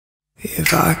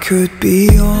If I could be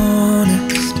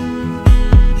honest,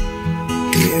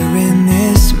 here in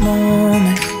this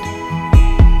moment,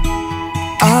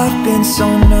 I've been so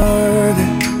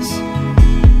nervous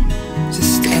to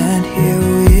stand here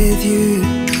with you.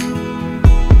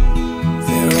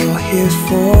 They're all here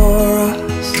for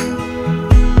us,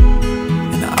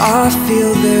 and I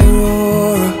feel their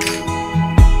aura.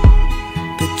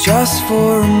 But just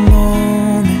for a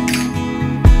moment,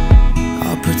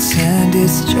 I'll pretend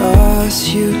it's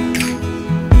just you.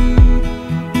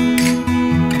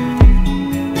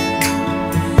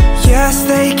 Yes,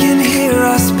 they can hear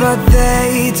us, but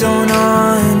they don't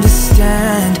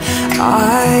understand.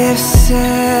 I have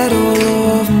said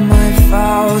all of my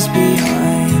vows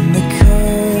behind the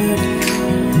curtain.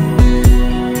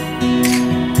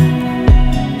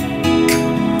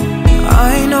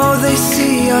 I know they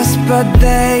see us, but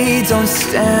they don't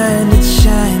stand a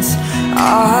chance.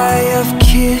 I have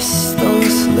kissed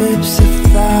those lips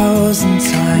 1,000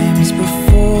 times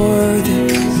before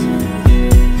this.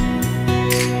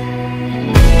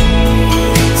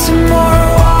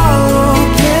 Tomorrow I'll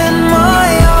open my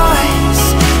eyes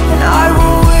and I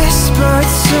will whisper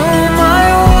to my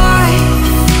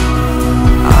wife,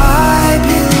 I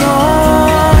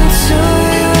belong to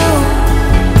you.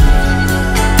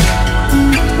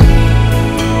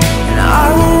 And I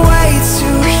will wait to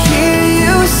hear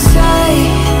you say,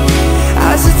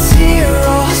 as a tear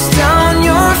rolls down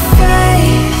your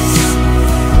face,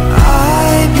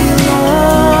 I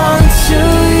belong to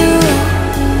you.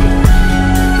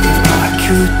 If I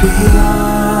could be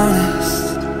honest,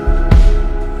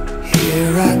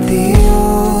 here at the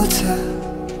altar,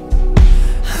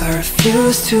 I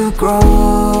refuse to grow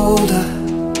older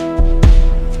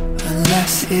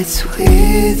unless it's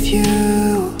with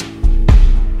you.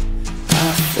 I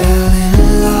fell in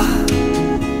love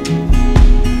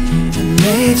and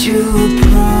made you a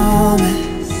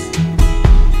promise,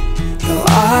 though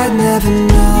I'd never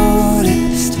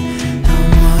noticed how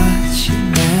much it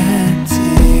meant to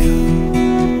you.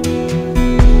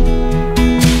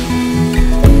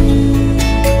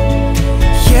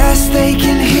 Yes, they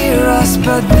can hear us,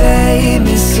 but they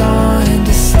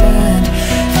misunderstand.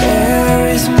 There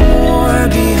is more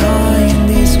behind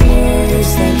these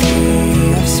words that we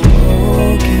have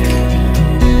spoken.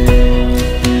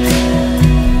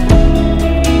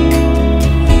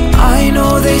 I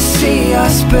know they see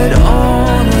us, but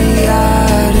only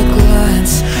at a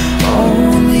glance.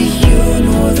 Only you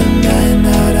know the man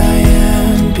that I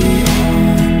am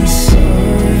beyond the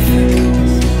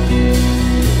surface.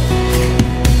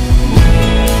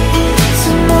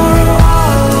 Tomorrow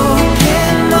I'll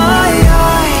open my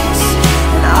eyes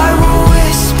and I will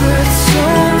whisper to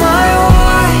my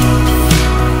wife,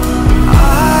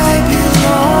 I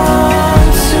belong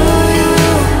to you.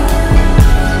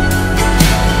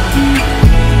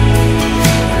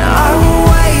 And I will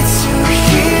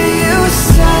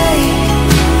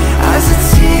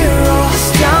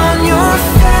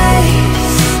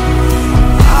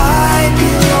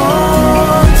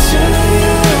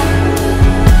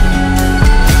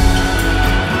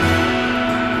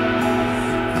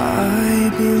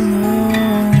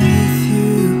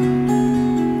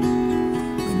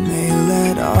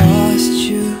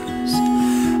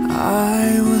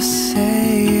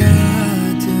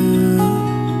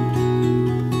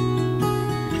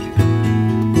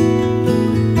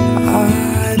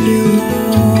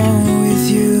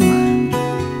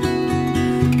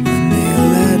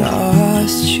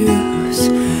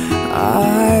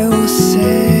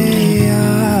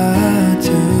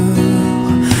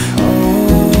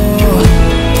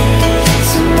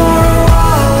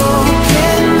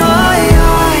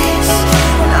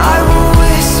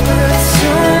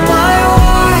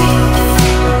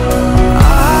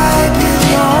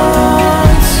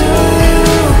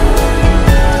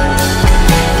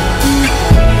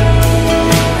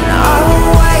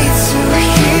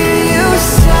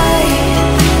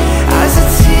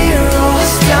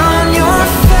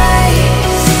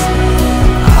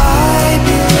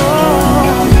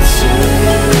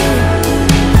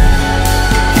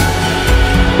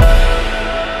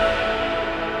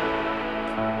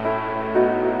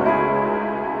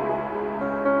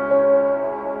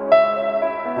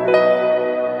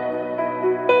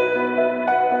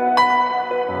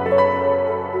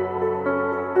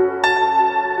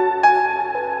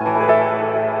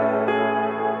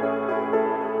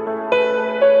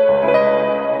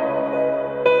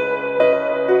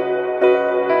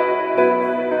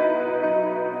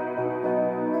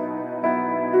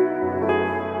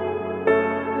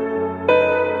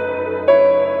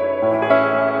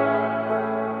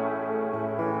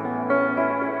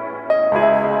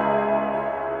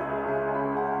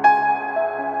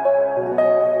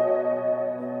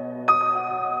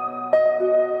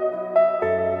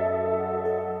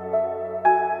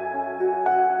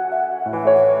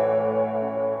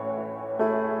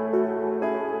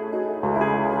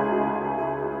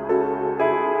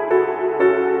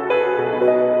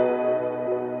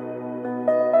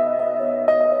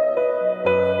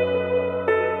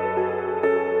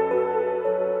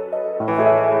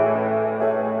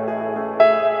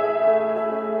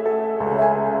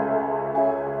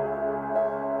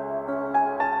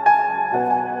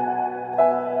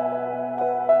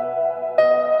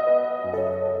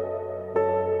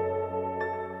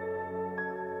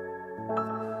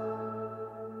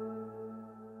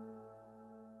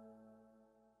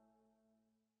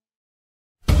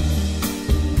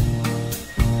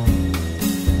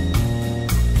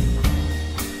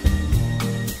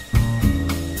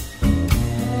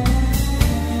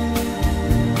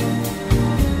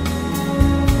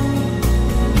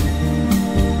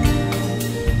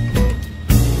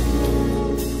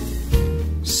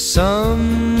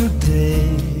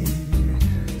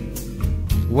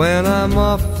I'm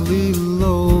awfully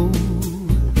low,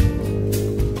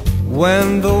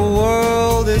 when the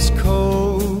world is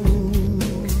cold,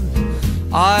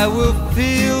 I will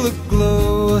feel a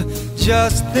glow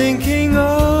just thinking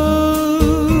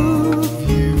of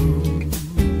you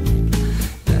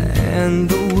and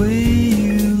the way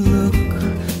you look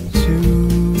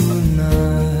tonight.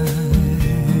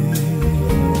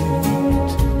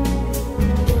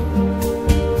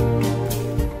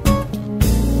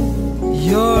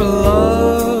 You're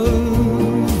lovely,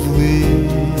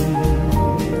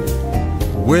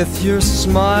 with your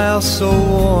smile so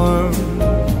warm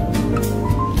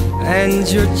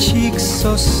and your cheeks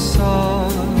so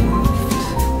soft.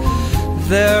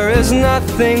 There is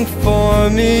nothing for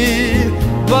me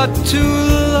but to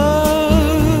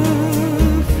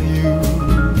love you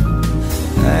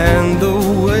and the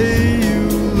way you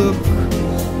look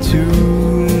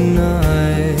tonight.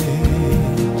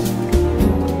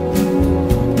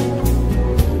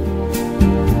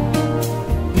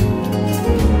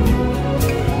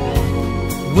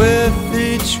 With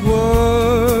each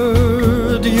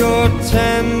word your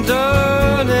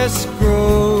tenderness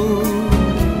grows,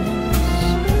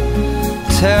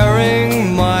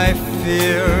 tearing my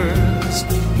fears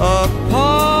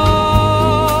apart.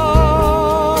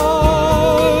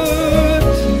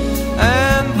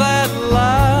 And that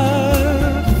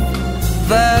laugh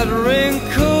that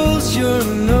wrinkles your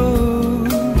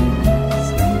nose,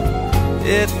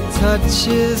 it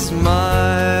touches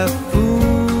my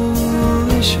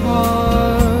foolish heart.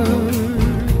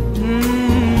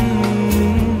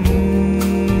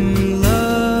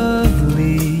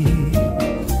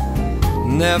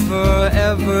 Never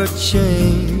ever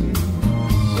change,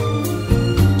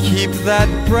 keep that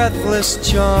breathless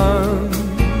charm.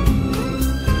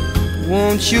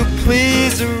 Won't you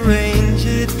please arrange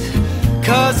it,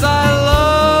 'cause I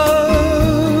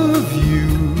love you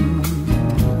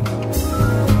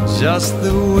just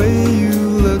the way you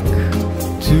look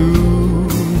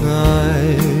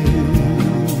tonight.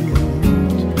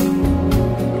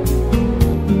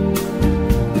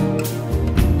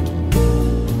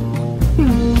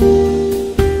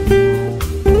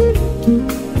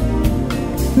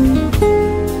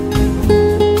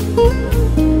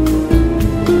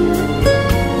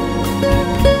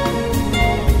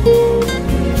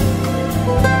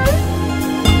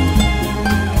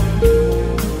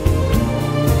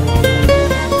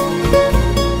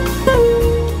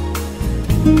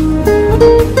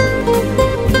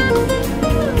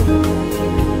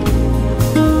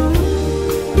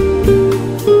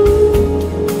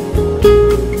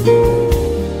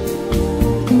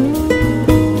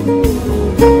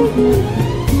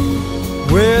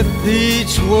 With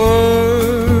each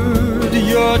word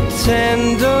your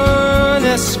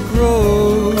tenderness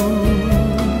grows,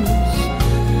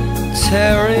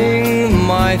 tearing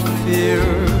my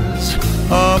fears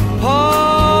apart.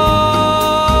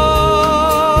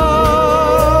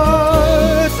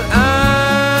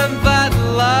 And that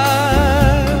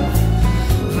laugh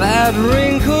that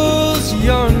wrinkles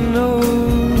your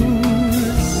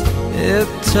nose, it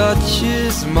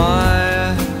touches my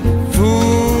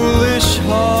foolish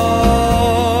heart.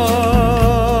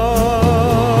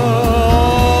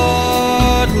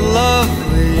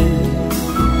 Lovely,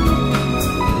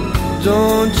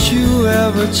 don't you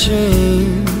ever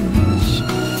change,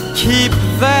 keep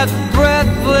that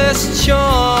breathless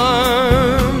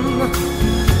charm.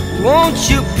 Won't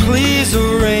you please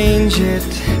arrange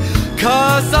it,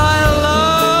 'cause I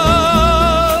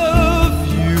love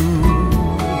you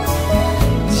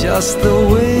just the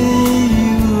way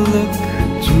you look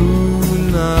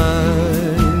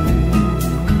tonight.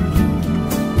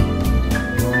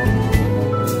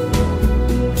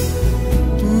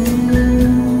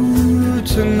 Ooh,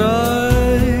 tonight.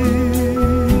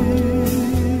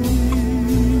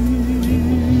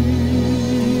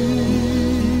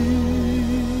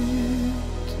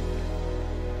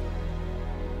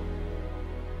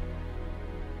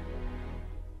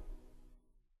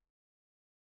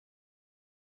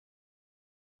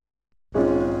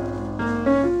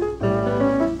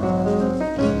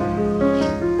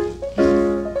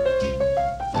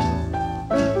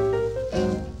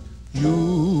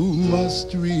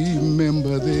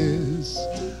 Remember this,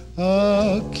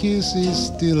 a kiss is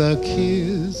still a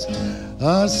kiss,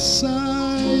 a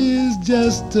sigh is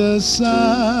just a sigh.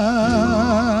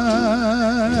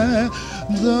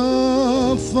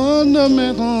 The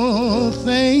fundamental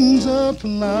things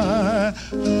apply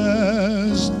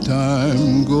as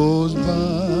time goes by.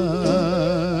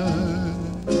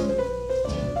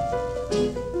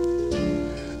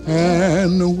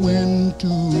 And when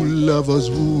two lovers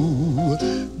woo,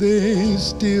 they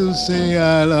still say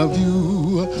I love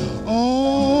you.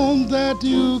 On that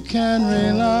you can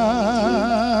rely.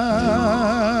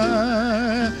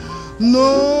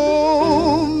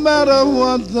 No matter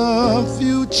what the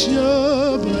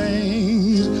future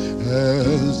brings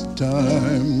as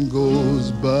time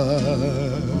goes by.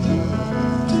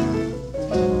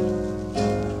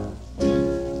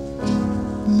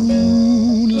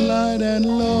 Moonlight and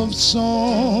love song